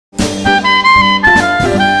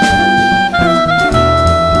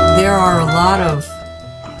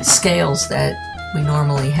scales that we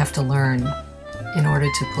normally have to learn in order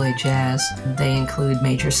to play jazz. They include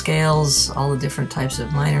major scales, all the different types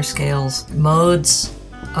of minor scales, modes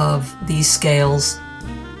of these scales.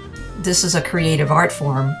 This is a creative art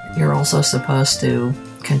form. You're also supposed to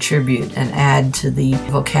contribute and add to the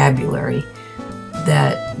vocabulary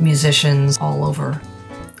that musicians all over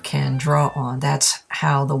can draw on. That's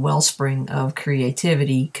how the wellspring of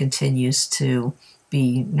creativity continues to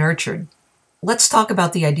be nurtured. Let's talk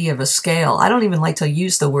about the idea of a scale. I don't even like to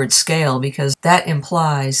use the word scale because that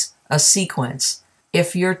implies a sequence.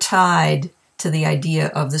 If you're tied to the idea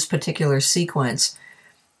of this particular sequence,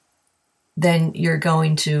 then you're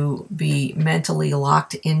going to be mentally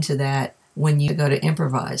locked into that when you go to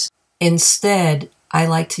improvise. Instead, I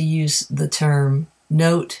like to use the term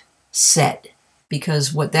note set,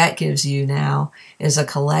 because what that gives you now is a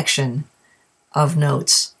collection of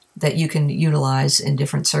notes that you can utilize in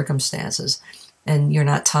different circumstances, and you're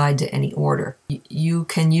not tied to any order. You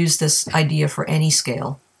can use this idea for any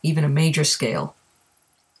scale, even a major scale.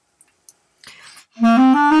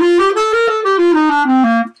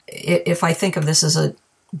 If I think of this as a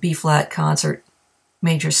B-flat concert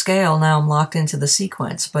major scale, now I'm locked into the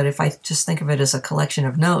sequence. But if I just think of it as a collection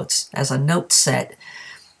of notes, as a note set,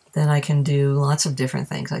 then I can do lots of different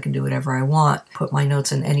things. I can do whatever I want, put my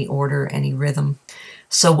notes in any order, any rhythm.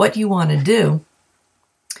 So what you want to do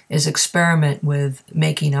is experiment with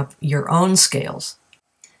making up your own scales.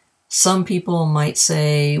 Some people might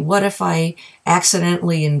say, what if I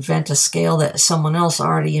accidentally invent a scale that someone else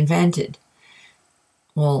already invented?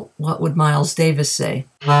 Well, what would Miles Davis say?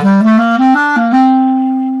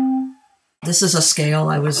 This is a scale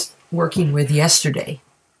I was working with yesterday.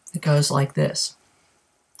 It goes like this.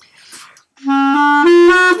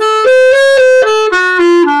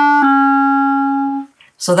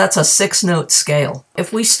 So that's a 6-note scale.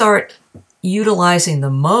 If we start utilizing the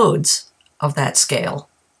modes of that scale,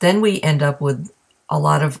 then we end up with a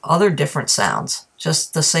lot of other different sounds.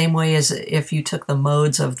 Just the same way as if you took the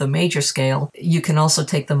modes of the major scale, you can also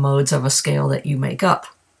take the modes of a scale that you make up.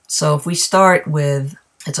 So if we start with,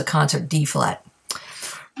 it's a concert D flat.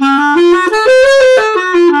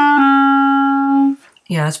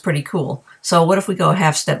 Yeah, that's pretty cool. So what if we go a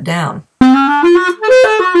half step down?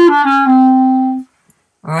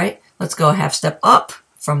 All right, let's go a half step up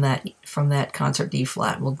from that concert D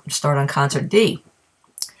flat. We'll start on concert D.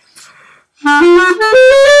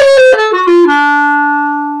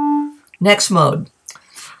 Next mode.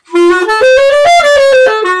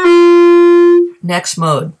 Next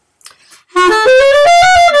mode.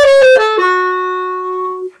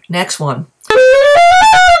 Next one.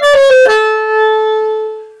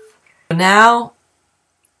 Now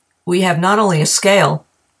we have not only a scale,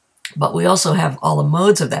 but we also have all the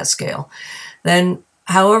modes of that scale. Then,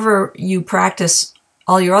 however you practice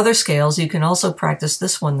all your other scales, you can also practice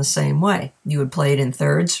this one the same way. You would play it in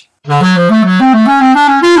thirds.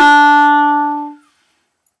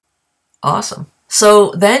 Awesome.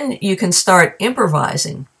 So then you can start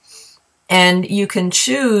improvising, and you can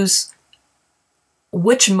choose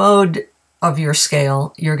which mode of your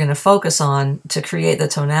scale you're going to focus on to create the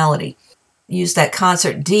tonality. Use that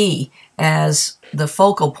concert D as the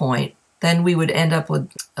focal point. Then we would end up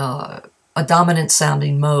with a dominant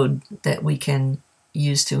sounding mode that we can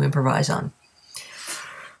use to improvise on.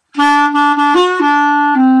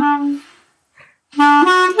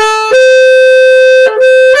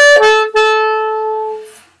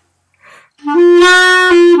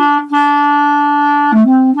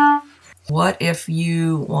 What if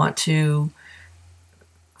you want to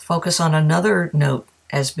focus on another note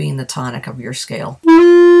as being the tonic of your scale?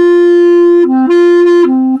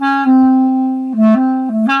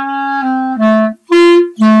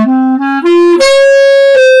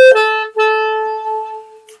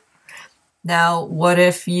 Now, what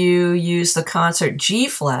if you use the concert G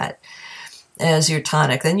flat as your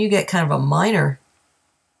tonic? Then you get kind of a minor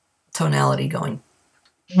tonality going.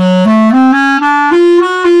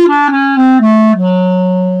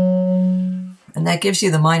 And that gives you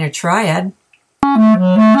the minor triad.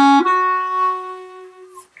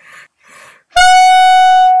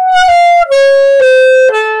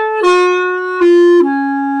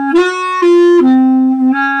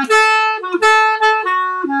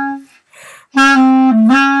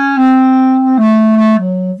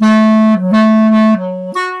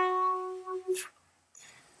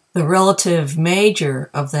 The relative major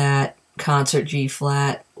of that concert G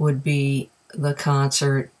flat would be the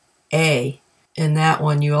concert A. In that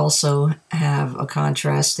one, you also have a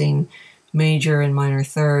contrasting major and minor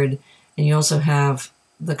third, and you also have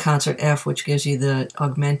the concert F, which gives you the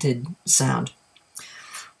augmented sound.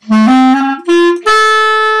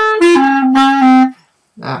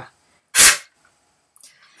 Ah.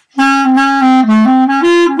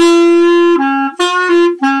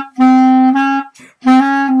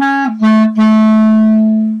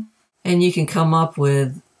 And you can come up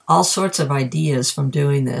with all sorts of ideas from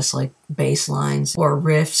doing this, like bass lines or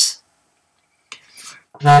riffs.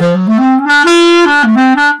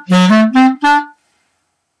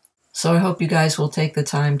 So I hope you guys will take the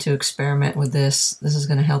time to experiment with this. This is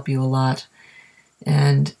going to help you a lot.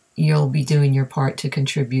 And you'll be doing your part to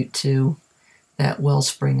contribute to that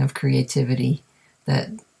wellspring of creativity that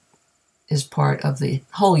is part of the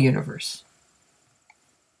whole universe.